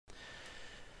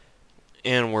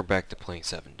And we're back to playing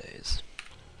 7 days.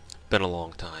 Been a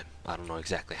long time. I don't know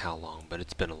exactly how long, but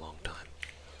it's been a long time.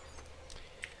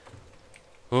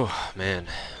 Oh, man.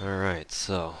 Alright,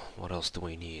 so, what else do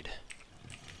we need?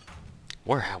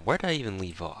 Where did I even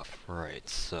leave off? Right,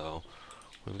 so,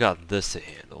 we've got this to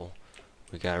handle.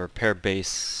 We got a repair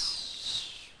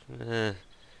base.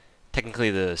 Technically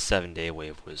the 7-day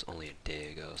wave was only a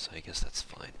day ago, so I guess that's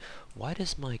fine. Why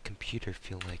does my computer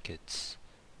feel like it's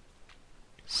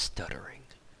stuttering?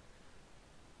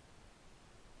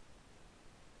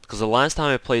 Because the last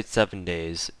time I played 7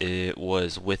 days, it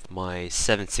was with my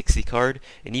 760 card,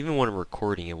 and even when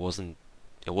recording, it wasn't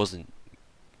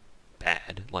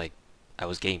bad. Like, I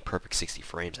was getting perfect 60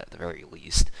 frames at the very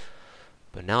least.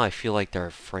 But now I feel like there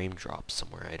are frame drops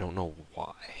somewhere. I don't know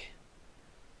why.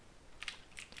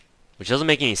 Which doesn't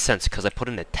make any sense because I put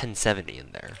in a 1070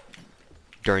 in there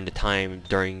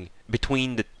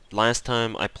between the last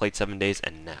time I played 7 days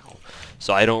and now.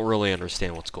 So I don't really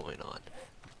understand what's going on.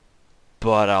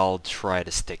 But I'll try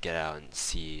to stick it out and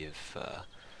see if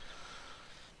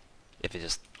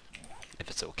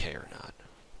it's okay or not.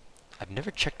 I've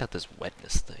never checked out this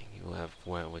wetness thing. You have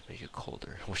what would make it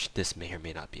colder, which this may or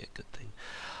may not be a good thing.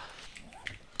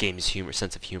 Game's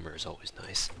sense of humor is always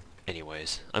nice.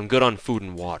 Anyways, I'm good on food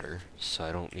and water, so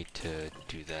I don't need to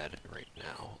do that right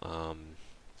now.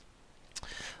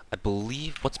 I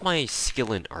believe, what's my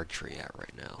skill in archery at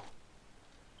right now?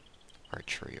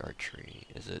 Archery,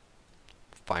 is it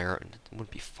fire? It wouldn't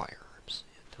be firearms.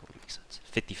 Yeah, that would make sense.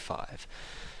 55.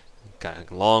 Got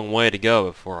a long way to go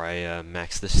before I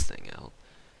max this thing out.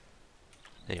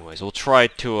 Anyways, we'll try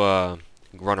to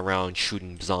run around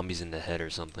shooting zombies in the head or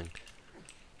something.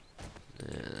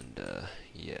 And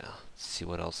yeah, let's see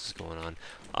what else is going on.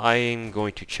 I'm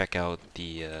going to check out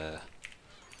the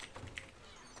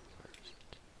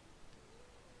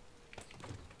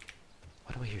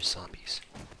why do I hear zombies?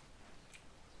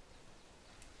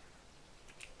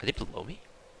 Are they below me?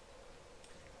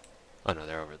 Oh no,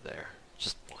 they're over there.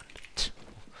 Just one.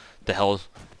 The hell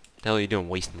are you doing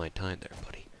wasting my time there,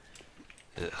 buddy?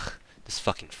 Ugh. This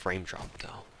fucking frame drop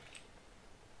though.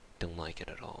 Don't like it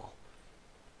at all.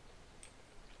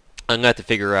 I'm gonna have to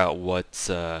figure out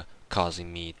what's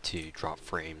causing me to drop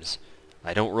frames.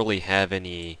 I don't really have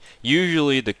any...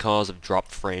 Usually the cause of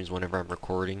dropped frames whenever I'm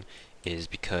recording is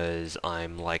because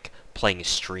I'm like playing a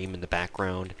stream in the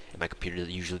background and my computer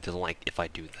usually doesn't like if I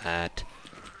do that.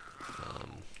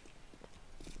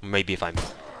 Maybe if I'm...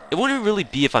 It wouldn't really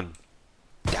be if I'm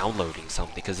downloading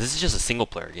something, because this is just a single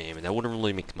player game and that wouldn't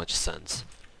really make much sense.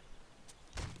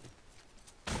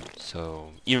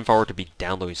 So, even if I were to be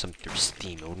downloading something through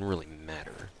Steam, it wouldn't really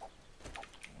matter.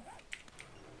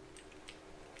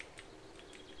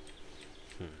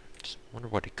 Just wonder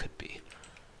what it could be.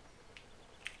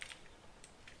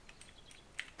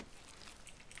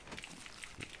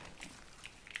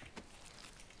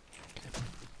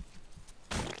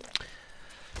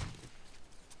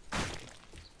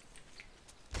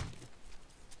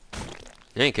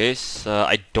 In any case,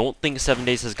 I don't think 7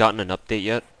 Days has gotten an update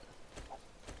yet.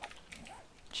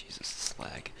 Jesus, this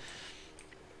lag.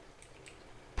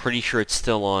 Pretty sure it's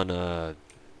still on,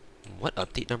 what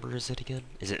update number is it again?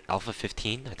 Is it Alpha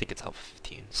 15? I think it's Alpha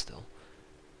 15 still.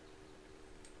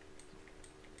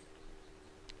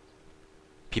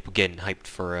 People getting hyped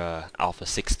for, Alpha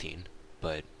 16,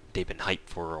 but they've been hyped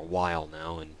for a while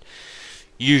now, and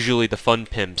usually the fun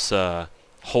pimps,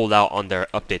 hold out on their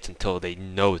updates until they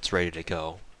know it's ready to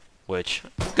go, which,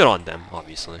 good on them,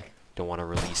 obviously. Don't want to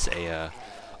release a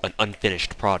an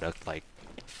unfinished product like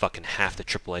fucking half the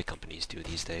AAA companies do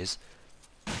these days.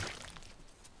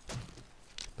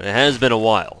 But it has been a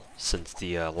while since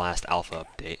the last alpha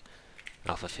update,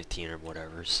 Alpha 15 or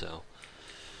whatever, so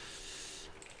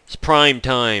it's prime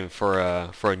time for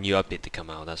a new update to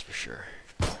come out, that's for sure.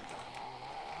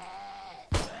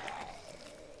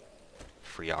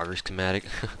 Free auger schematic.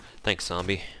 Thanks,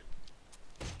 zombie.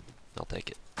 I'll take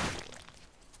it.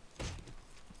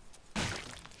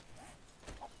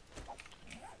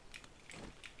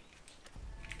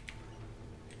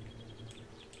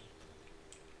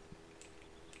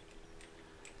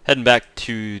 Heading back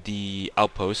to the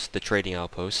outpost, the trading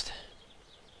outpost.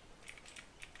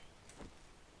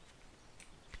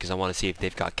 Because I want to see if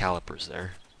they've got calipers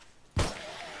there.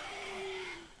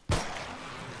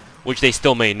 Which they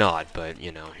still may not, but,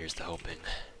 you know, here's the hoping.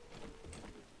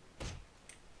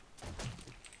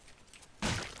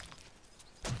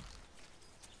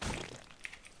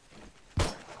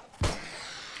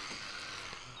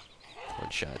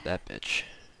 One shot at that bitch.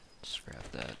 Just grab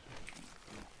that.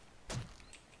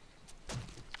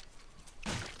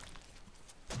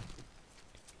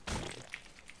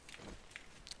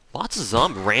 Lots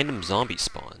of random zombie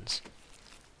spawns.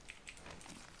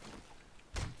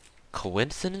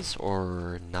 Coincidence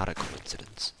or not a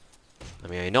coincidence? I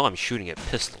mean, I know I'm shooting a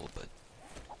pistol, but...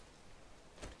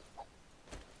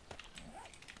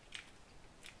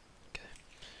 Okay.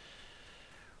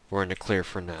 We're in the clear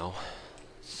for now.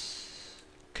 Let's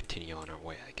continue on our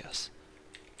way, I guess.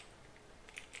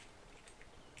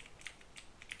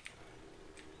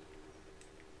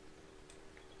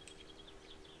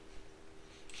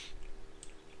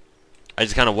 I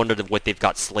just kind of wondered what they've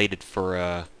got slated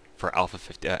for Alpha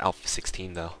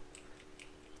 16 though.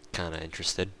 Kind of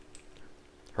interested.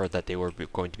 Heard that they were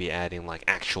going to be adding like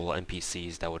actual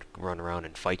NPCs that would run around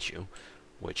and fight you,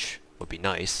 which would be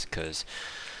nice because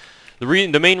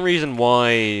the main reason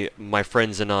why my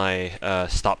friends and I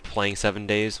stopped playing 7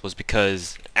 Days was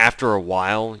because after a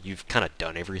while you've kind of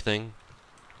done everything.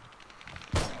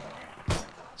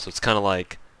 So it's kind of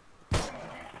like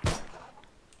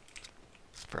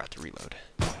forgot to reload.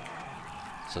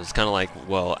 So it's kind of like,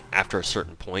 well, after a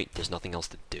certain point, there's nothing else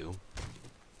to do.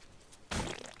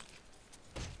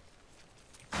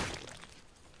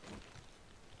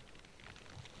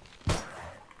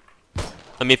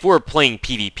 I mean, if we were playing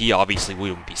PvP, obviously we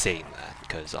wouldn't be saying that,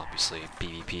 because obviously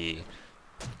PvP...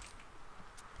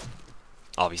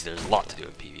 Obviously there's a lot to do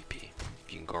in PvP.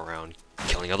 You can go around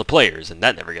killing other players, and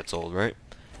that never gets old, right?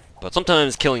 But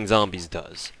sometimes killing zombies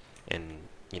does. And,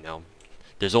 you know,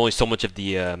 there's only so much of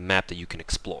the map that you can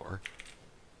explore.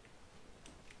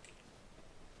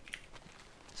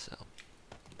 So,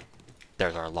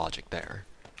 there's our logic there.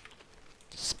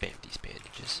 Just spam these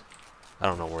bandages. I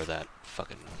don't know where that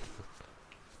fucking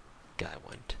guy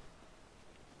went.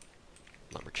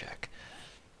 Lumberjack.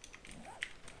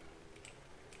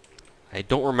 I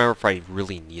don't remember if I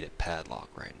really need a padlock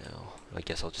right now. I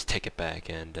guess I'll just take it back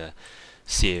and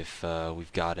see if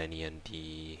we've got any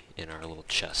in our little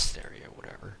chest area or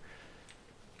whatever.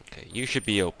 Okay, you should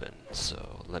be open,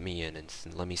 so let me in and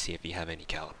let me see if you have any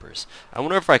calipers. I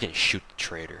wonder if I can shoot the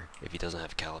trader if he doesn't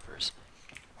have calipers.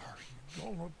 Are you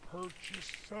gonna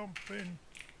purchase something?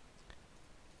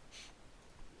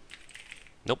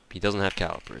 Nope, he doesn't have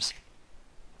calipers.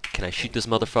 Can I shoot this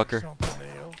motherfucker? Something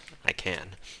else? I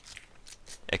can.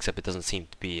 Except it doesn't seem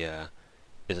to be, it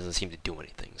doesn't seem to do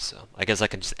anything, so I guess I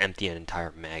can just empty an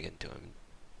entire mag into him and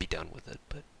be done with it,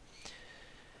 but...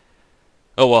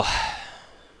 Oh well.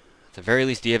 At the very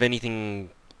least, do you have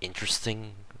anything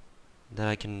interesting that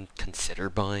I can consider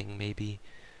buying, maybe?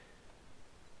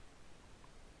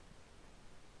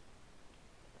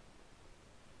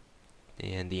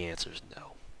 And the answer is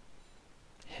no.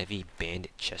 Heavy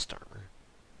bandit chest armor.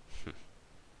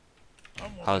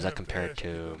 How does that compare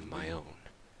to my own?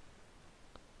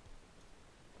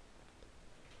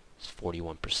 It's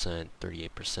 41%,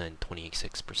 38%,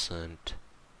 26%.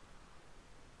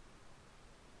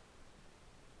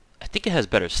 I think it has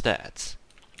better stats.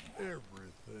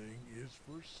 Everything is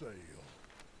for sale.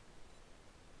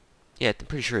 Yeah, I'm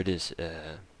pretty sure it is,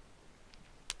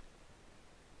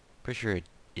 pretty sure it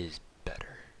is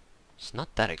better. It's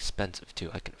not that expensive, too.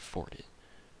 I can afford it.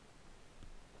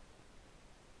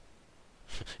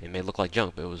 It may look like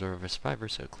junk, but it was over a survivor,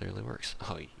 so it clearly works.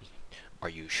 Oh, are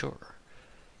you sure?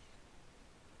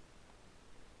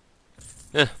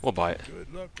 We'll buy it.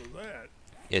 Good luck with that.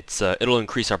 It's it'll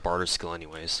increase our barter skill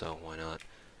anyway, so why not?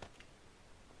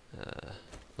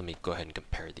 Let me go ahead and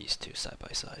compare these two side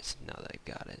by side now that I've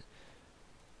got it.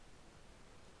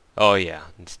 Oh yeah,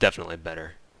 it's definitely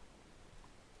better.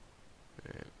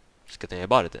 Alright. It's a good thing I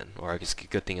bought it then, or I guess it's a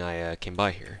good thing I came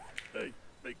by here. Hey,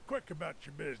 be quick about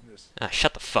your business. Ah,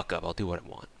 shut the fuck up. I'll do what I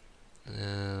want.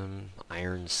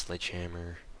 Iron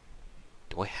sledgehammer.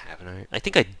 Do I have an iron? I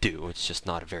think I do. It's just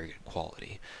not a very good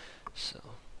quality. So,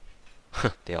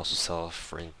 they also sell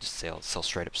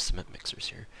straight up cement mixers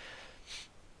here.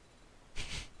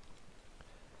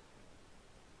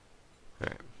 All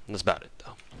right, that's about it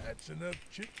though. That's enough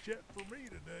chit chat for me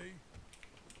today.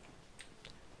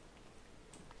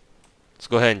 Let's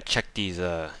go ahead and check these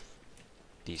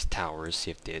towers,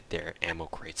 see if their ammo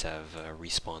crates have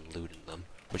respawn loot in them,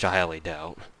 which I highly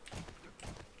doubt.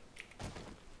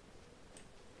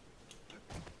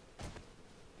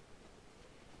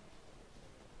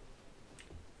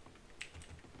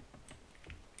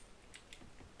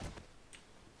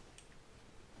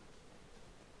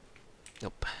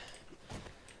 Nope.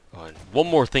 Oh, and one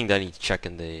more thing that I need to check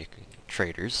in the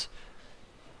traders,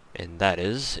 and that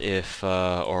is if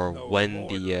or when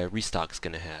the restock's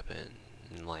gonna happen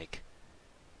in like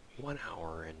 1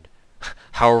 hour, and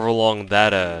however long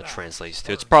that translates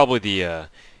to. It's probably the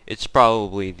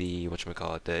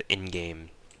whatchamacallit, the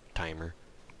in-game timer,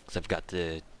 because I've got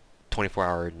the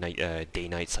 24-hour night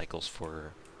day-night cycles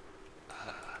for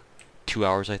 2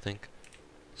 hours, I think,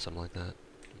 something like that.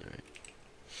 All right.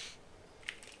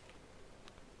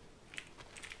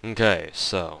 Okay,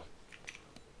 so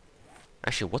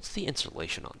actually, what's the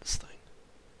insulation on this thing?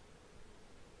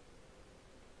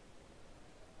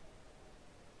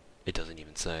 It doesn't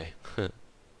even say.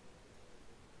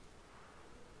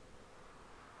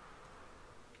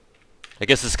 I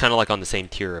guess it's kind of like on the same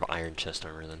tier of iron chest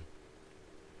armor then.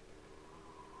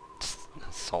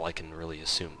 That's all I can really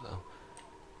assume, though.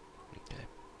 Okay.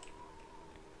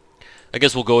 I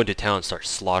guess we'll go into town and start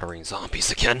slaughtering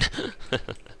zombies again.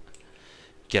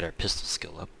 Get our pistol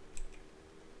skill up.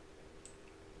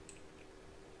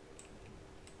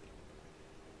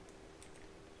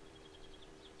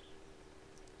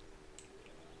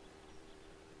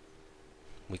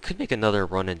 We could make another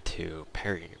run into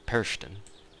Perishton,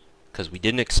 because we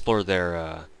didn't explore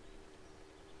their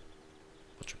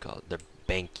their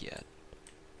bank yet.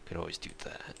 Could always do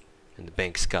that. And the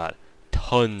bank's got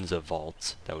tons of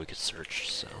vaults that we could search,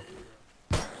 so.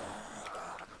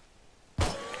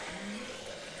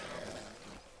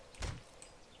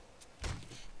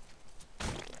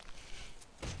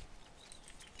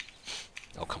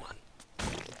 Oh, come on.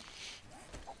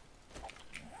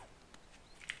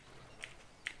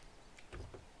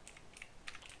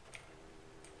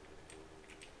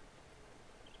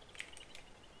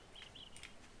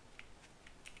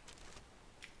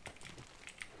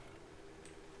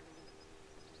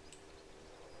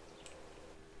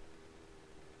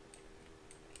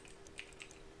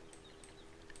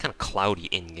 Kind of cloudy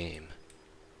in-game.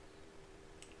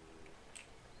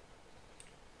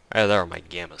 Either my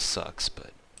gamma sucks,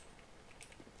 but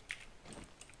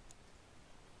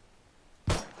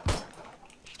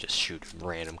just shoot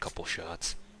random couple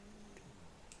shots.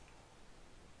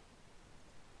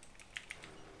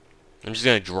 I'm just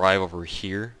gonna drive over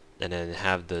here and then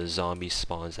have the zombie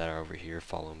spawns that are over here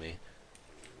follow me.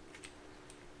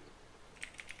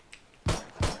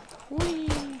 Whee!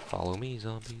 Follow me,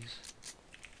 zombies.